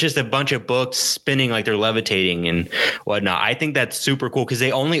 just because it's just a bunch of books spinning like they're levitating and whatnot. I think that's super cool because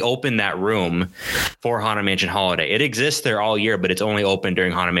they only open that room for Haunted Mansion Holiday. It exists there all year, but it's only open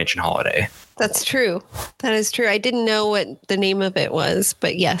during Haunted Mansion Holiday. That's true. That is true. I didn't know what the name of it was,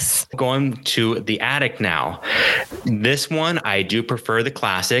 but yes. Going to the attic now. This one, I do prefer the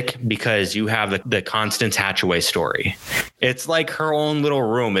classic because you have the Constance Hatchaway story. It's like her own little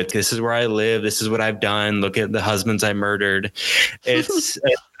room. This is where I live. This is what I've done. Look at the husbands I murdered. It's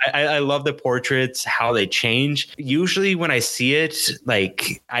I love the portraits, how they change. Usually when I see it,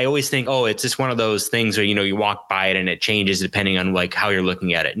 like I always think, oh, it's just one of those things where, you walk by it and it changes depending on like how you're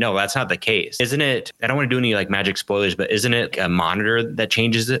looking at it. No, that's not the case. Isn't it? I don't want to do any like magic spoilers, but isn't it a monitor that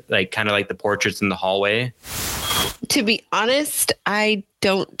changes it? Like kind of like the portraits in the hallway? To be honest, I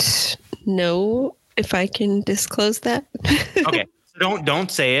don't know if I can disclose that. Okay.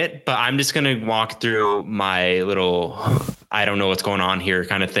 Don't say it, but I'm just going to walk through my little, I don't know what's going on here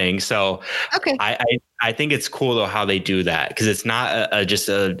kind of thing. So okay. I think it's cool though how they do that because it's not just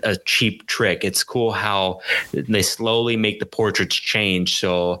a cheap trick. It's cool how they slowly make the portraits change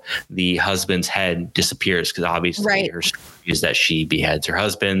so the husband's head disappears because obviously her story is that she beheads her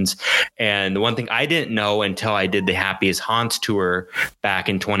husbands. And the one thing I didn't know until I did the Happiest Haunts tour back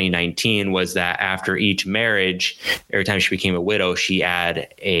in 2019 was that after each marriage, every time she became a widow, she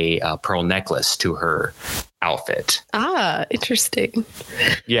add a pearl necklace to her outfit. Ah, interesting.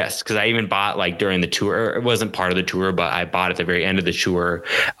 Yes, because I even bought like during the tour, it wasn't part of the tour, but I bought at the very end of the tour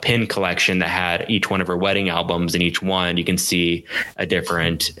a pin collection that had each one of her wedding albums, and each one you can see a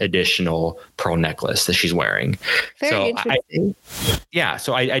different additional pearl necklace that she's wearing. Very interesting.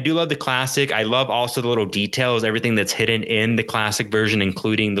 So I do love the classic. I love also the little details, everything that's hidden in the classic version,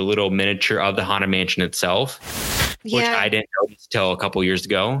 including the little miniature of the Haunted Mansion itself, which I didn't notice till a couple years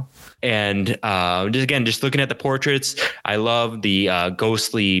ago. And just looking at the portraits, I love the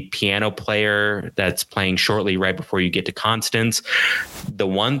ghostly piano player that's playing shortly right before you get to Constance. The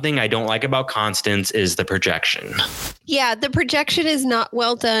one thing I don't like about Constance is the projection. Yeah, the projection is not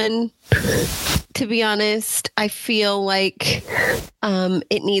well done. To be honest, I feel like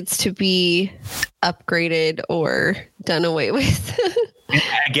it needs to be upgraded or done away with.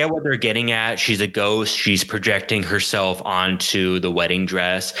 I get what they're getting at. She's a ghost. She's projecting herself onto the wedding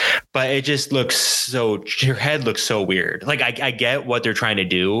dress, but it just looks her head looks so weird. Like I get what they're trying to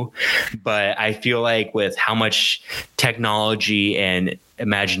do, but I feel like with how much technology and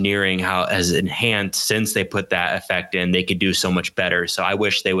Imagineering how has enhanced since they put that effect in, they could do so much better. So I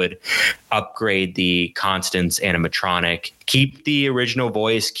wish they would upgrade the Constance animatronic, keep the original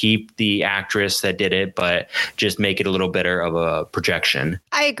voice, keep the actress that did it, but just make it a little better of a projection.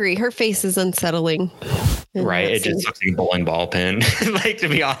 I agree. Her face is unsettling. Right. It just looks like a bowling ball pin. Like, to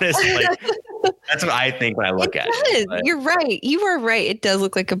be honest, like that's what I think when I look at it. But you're right. You are right. It does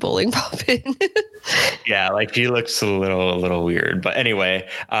look like a bowling ball pin. Yeah, like she looks a little weird. But anyway,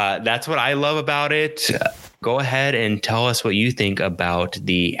 that's what I love about it. Go ahead and tell us what you think about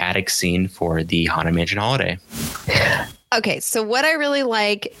the attic scene for the Haunted Mansion Holiday. Okay, so what I really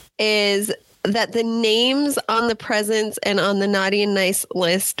like is that the names on the presents and on the naughty and nice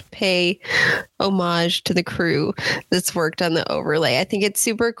list pay homage to the crew that's worked on the overlay. I think it's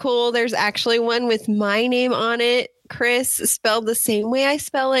super cool. There's actually one with my name on it, Chris, spelled the same way I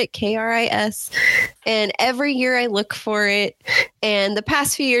spell it, Kris. And every year I look for it. And the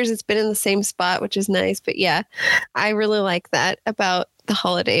past few years it's been in the same spot, which is nice. But yeah, I really like that about the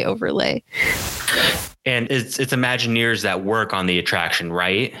holiday overlay. And it's Imagineers that work on the attraction,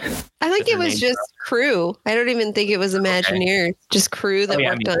 right? I think it was just crew. I don't even think it was Imagineers, just crew that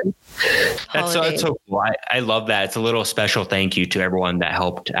worked on Holiday. That's so cool. I love that. It's a little special thank you to everyone that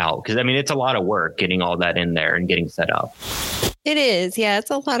helped out. Because, I mean, it's a lot of work getting all that in there and getting set up. It is. Yeah, it's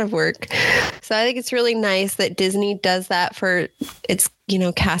a lot of work. So I think it's really nice that Disney does that for its,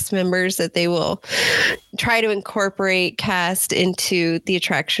 cast members, that they will try to incorporate cast into the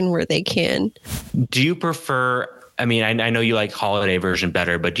attraction where they can. Do you prefer, I mean, I know you like holiday version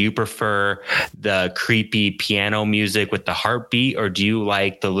better, but do you prefer the creepy piano music with the heartbeat, or do you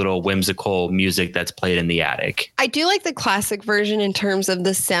like the little whimsical music that's played in the attic? I do like the classic version in terms of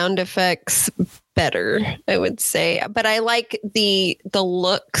the sound effects better, I would say, but I like the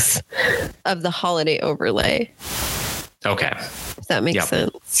looks of the holiday overlay. Okay. if that makes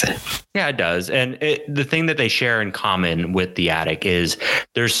sense. Yeah, it does. And the thing that they share in common with the attic is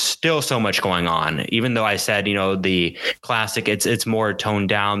there's still so much going on. Even though I said, the classic, it's more toned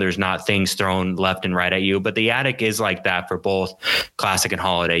down. There's not things thrown left and right at you. But the attic is like that for both classic and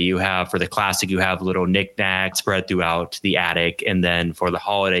holiday. For the classic, you have little knickknacks spread throughout the attic. And then for the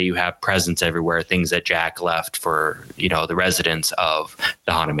holiday, you have presents everywhere, things that Jack left for, the residents of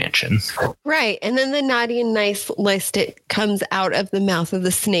the Haunted Mansion. Right. And then the naughty and nice list, it comes out of the mouth of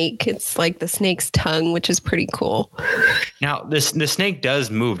the snake. It's like the snake's tongue, which is pretty cool. Now, the snake does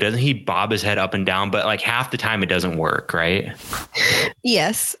move. Doesn't he bob his head up and down? But like half the time it doesn't work, right?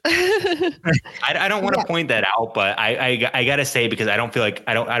 Yes. I don't want to point that out, but I got to say, because I don't feel like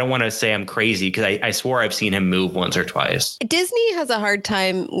I don't want to say I'm crazy, because I swore I've seen him move once or twice. Disney has a hard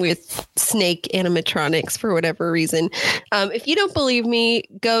time with snake animatronics for whatever reason. If you don't believe me,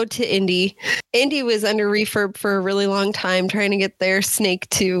 go to Indy. Indy was under refurb for a really long time trying to get their snake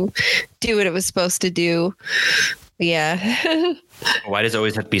to do what it was supposed to do. Yeah. Why does it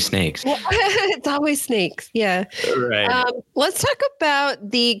always have to be snakes? It's always snakes. Yeah. Right. Let's talk about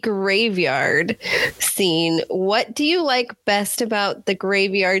the graveyard scene. What do you like best about the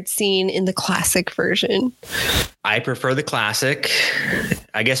graveyard scene in the classic version? I prefer the classic.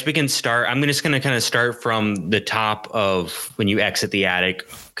 I guess we can start. I'm just going to kind of start from the top of when you exit the attic,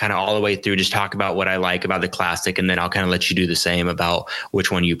 kind of all the way through, just talk about what I like about the classic. And then I'll kind of let you do the same about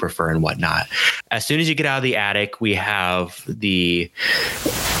which one you prefer and whatnot. As soon as you get out of the attic, we have the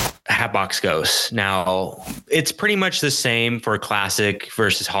Hatbox Ghost. Now, it's pretty much the same for classic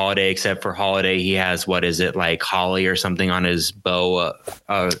versus holiday, except for holiday, he has, what is it, like holly or something on his bow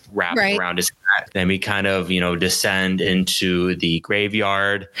wrapped around his hat. Then we kind of, descend into the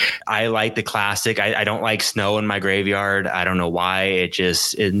graveyard. I like the classic. I don't like snow in my graveyard. I don't know why. It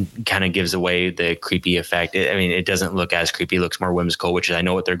kind of gives away the creepy effect. It doesn't look as creepy. It looks more whimsical, which is, I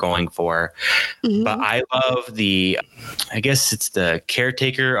know what they're going for. Mm-hmm. But I love I guess it's the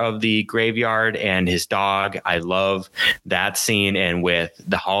caretaker of the graveyard and his dog. I love that scene. And with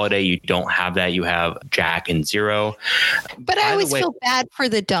the holiday, you don't have that. You have Jack and Zero. But I always feel bad for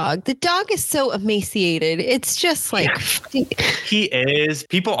the dog. The dog is so emaciated. It's just like... Yeah, he is.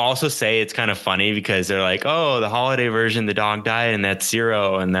 People also say it's kind of funny because they're like, oh, the holiday version, the dog died and that's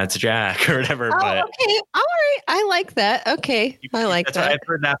Zero and that's Jack or whatever. Oh, but okay. All right. I like that. Okay. I like that. I've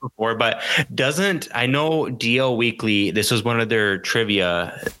heard that before, but I know DL Weekly, this was one of their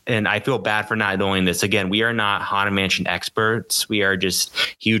trivia, and I feel bad for not knowing this. Again, we are not Haunted Mansion experts. We are just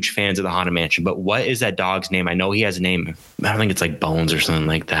huge fans of the Haunted Mansion. But what is that dog's name? I know he has a name. I don't think it's like Bones or something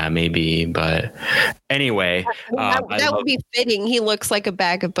like that, maybe. But anyway. That would be fitting. He looks like a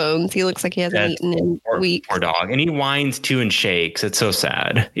bag of bones. He looks like he hasn't eaten in weeks. Poor dog. And he whines too and shakes. It's so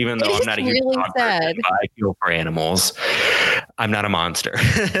sad. Even though I'm not a huge really dog person, I feel for animals. I'm not a monster.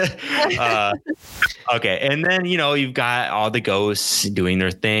 Okay. And then, you've got all the ghosts doing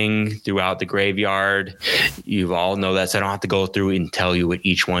their thing throughout the graveyard. You all know that, so I don't have to go through and tell you what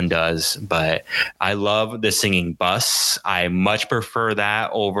each one does. But I love the singing bus. I much prefer that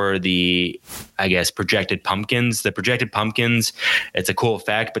over the, I guess, projected pumpkins. The projected pumpkins, it's a cool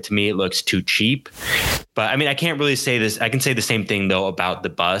effect, but to me, it looks too cheap. But I can't really say this. I can say the same thing, though, about the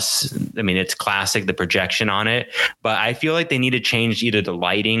bus. It's classic, the projection on it. But I feel like they need to change either the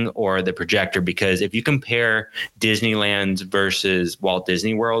lighting or the projector, because if you compare Disneyland versus Walt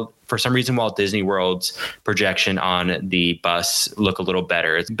Disney World, for some reason, Walt Disney World's projection on the bus look a little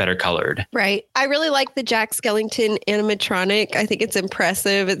better. It's better colored. Right. I really like the Jack Skellington animatronic. I think it's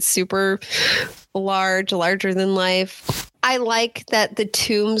impressive. It's super larger than life. I like that the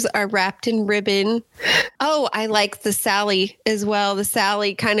tombs are wrapped in ribbon. Oh, I like the Sally as well. The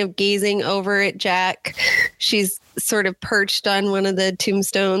Sally kind of gazing over at Jack. She's sort of perched on one of the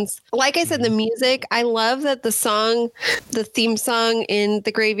tombstones. Like I said, the music, I love that the theme song in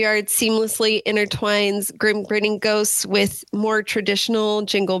the graveyard seamlessly intertwines Grim Grinning Ghosts with more traditional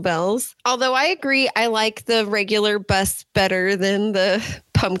Jingle Bells. Although I agree, I like the regular bus better than the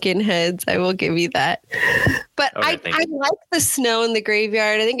pumpkin heads. I will give you that. But I like the snow in the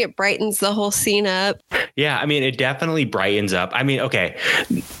graveyard. I think it brightens the whole scene up. Yeah, it definitely brightens up. Okay.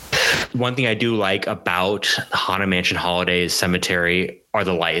 One thing I do like about Haunted Mansion Holidays Cemetery are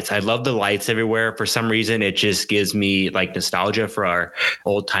the lights. I love the lights everywhere. For some reason, it just gives me like nostalgia for our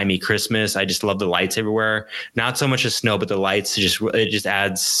old timey Christmas. I just love the lights everywhere. Not so much the snow, but the lights it just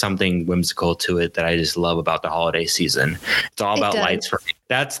adds something whimsical to it that I just love about the holiday season. It's all about lights for me.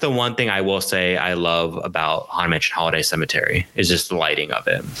 That's the one thing I will say I love about Haunted Mansion Holiday Cemetery is just the lighting of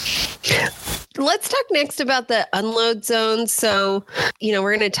it. Let's talk next about the unload zone. So,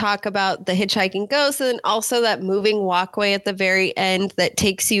 we're going to talk about the hitchhiking ghost and also that moving walkway at the very end that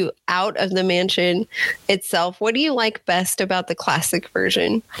takes you out of the mansion itself. What do you like best about the classic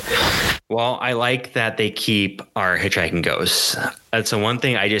version? Well, I like that they keep our hitchhiking ghosts. That's the one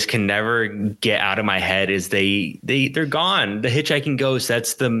thing I just can never get out of my head is they're gone. The hitchhiking ghost,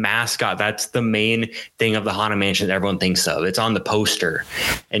 that's the mascot. That's the main thing of the Haunted Mansion that everyone thinks of. It's on the poster.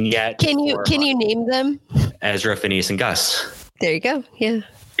 And yet Can you name them? Ezra, Phineas, and Gus. There you go. Yeah.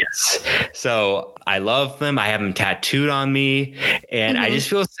 Yes. So I love them. I have them tattooed on me. And I just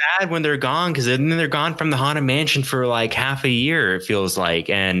feel sad when they're gone because then they're gone from the Haunted Mansion for like half a year, it feels like.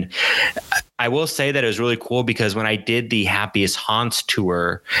 And I will say that it was really cool because when I did the Happiest Haunts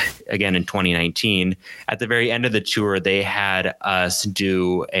tour again in 2019, at the very end of the tour, they had us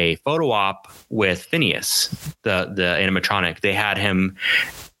do a photo op with Phineas, the animatronic. They had him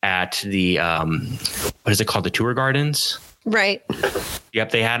at the, what is it called? The Tour Gardens. Right. Yep,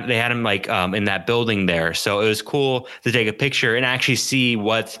 they had him like in that building there. So it was cool to take a picture and actually see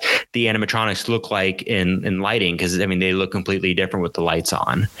what the animatronics look like in lighting because they look completely different with the lights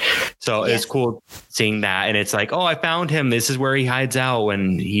on. So It's cool seeing that, and it's like, oh, I found him. This is where he hides out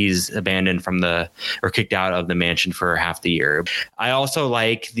when he's abandoned or kicked out of the mansion for half the year. I also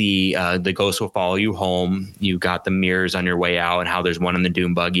like the ghost will follow you home. You got the mirrors on your way out, and how there's one in the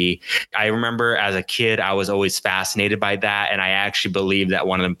Doom buggy. I remember as a kid, I was always fascinated by that, and I actually believed that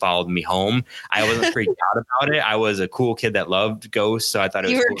one of them followed me home. I wasn't freaked out about it. I was a cool kid that loved ghosts, so I thought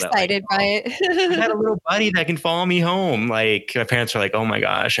it was cool. You were excited by it. I had a little buddy that can follow me home. Like my parents were like, "Oh my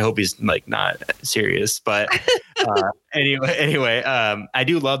gosh, I hope he's like not serious." But anyway, I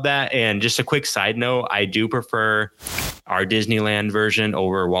do love that. And just a quick side note, I do prefer our Disneyland version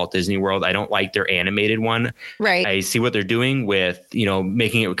over Walt Disney World. I don't like their animated one. Right. I see what they're doing with,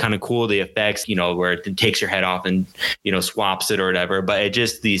 making it kind of cool, the effects, where it takes your head off and, swaps it or whatever. But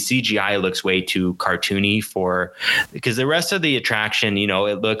the CGI looks way too cartoony because the rest of the attraction,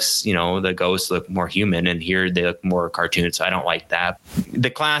 it looks, the ghosts look more human and here they look more cartoon. So I don't like that.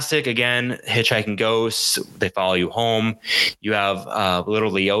 The classic, again, hitchhiking ghosts, they follow you home. You have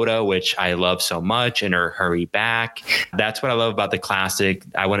little Leota, which I love so much, and her Hurry Back. That's what I love about the classic.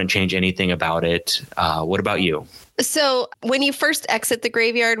 I wouldn't change anything about it. What about you? So when you first exit the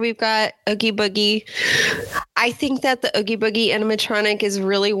graveyard, we've got Oogie Boogie. I think that the Oogie Boogie animatronic is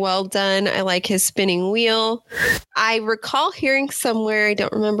really well done. I like his spinning wheel. I recall hearing somewhere, I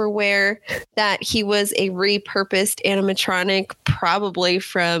don't remember where, that he was a repurposed animatronic, probably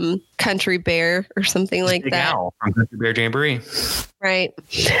from Country Bear or something like Big that. Al from Country Bear Jamboree. Right.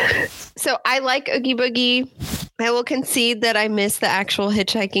 So I like Oogie Boogie. I will concede that I miss the actual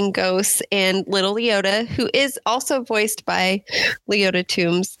hitchhiking ghosts and Little Leota, who is also voiced by Leota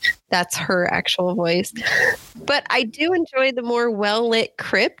Toombs. That's her actual voice. But I do enjoy the more well-lit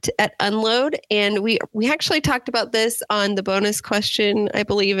crypt at Unload. And we actually talked about this on the bonus question, I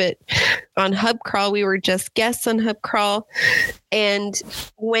believe on Hub Crawl. We were just guests on Hub Crawl. And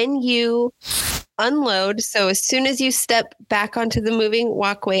when you unload, so as soon as you step back onto the moving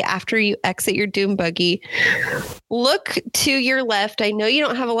walkway after you exit your Doom buggy, look to your left. I know you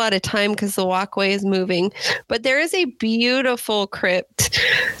don't have a lot of time because the walkway is moving, but there is a beautiful crypt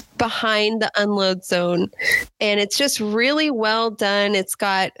behind the unload zone, and it's just really well done. It's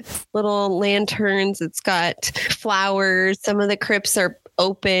got little lanterns, it's got flowers, some of the crypts are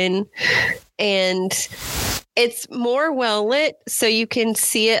open, and it's more well lit, so you can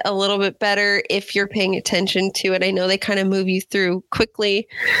see it a little bit better if you're paying attention to it. I know they kind of move you through quickly,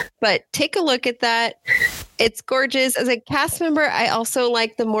 but take a look at that. It's gorgeous. As a cast member, I also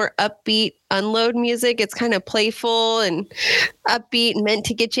like the more upbeat Unload music. It's kind of playful and upbeat and meant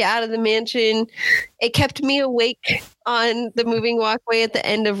to get you out of the mansion. It kept me awake on the moving walkway at the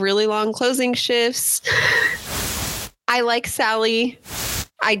end of really long closing shifts. I like Sally.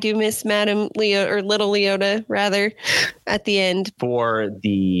 I do miss Madame Leo, or Little Leota, rather, at the end. For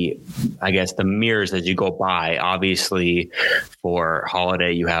the mirrors as you go by, obviously for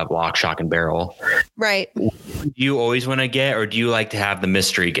Holiday, you have Lock, Shock, and Barrel. Right. Do you always want to get, or do you like to have the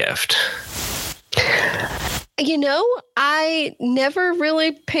mystery gift? I never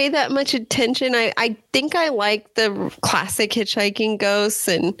really pay that much attention. I think I like the classic hitchhiking ghosts.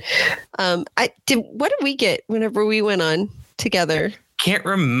 And what did we get whenever we went on together? Can't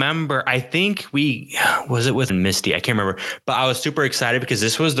remember. I think was it with Misty? I can't remember, but I was super excited because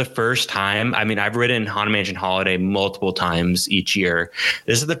this was the first time. I mean, I've ridden Haunted Mansion Holiday multiple times each year.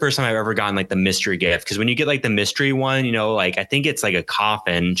 This is the first time I've ever gotten like the mystery gift. Because when you get like the mystery one, I think it's like a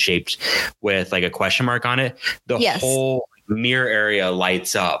coffin shaped with like a question mark on it. The whole mirror area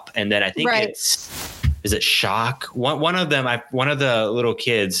lights up. And then I think is it shock? One of them, one of the little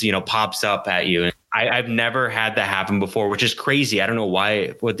kids, pops up at you. And I've never had that happen before, which is crazy. I don't know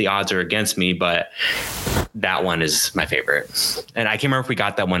what the odds are against me, but that one is my favorite. And I can't remember if we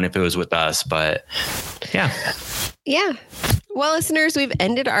got that one, if it was with us, but yeah. Yeah. Well, listeners, we've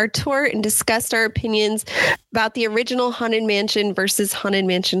ended our tour and discussed our opinions about the original Haunted Mansion versus Haunted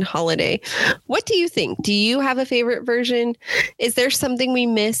Mansion Holiday. What do you think? Do you have a favorite version? Is there something we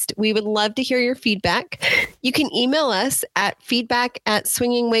missed? We would love to hear your feedback. You can email us at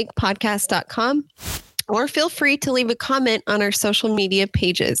feedback@swingingwakepodcast.com. or feel free to leave a comment on our social media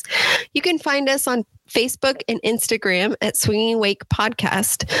pages. You can find us on Facebook and Instagram at Swinging Wake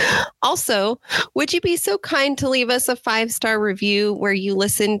Podcast. Also, would you be so kind to leave us a 5-star review where you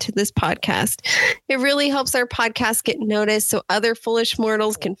listen to this podcast? It really helps our podcast get noticed so other foolish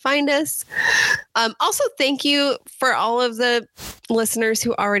mortals can find us. Also, thank you for all of the listeners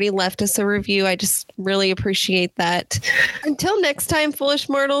who already left us a review. I just really appreciate that. Until next time, foolish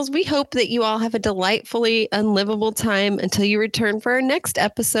mortals, we hope that you all have a delightfully unlivable time until you return for our next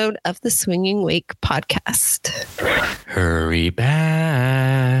episode of the Swinging Wake Podcast. Hurry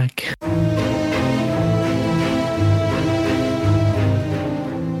back.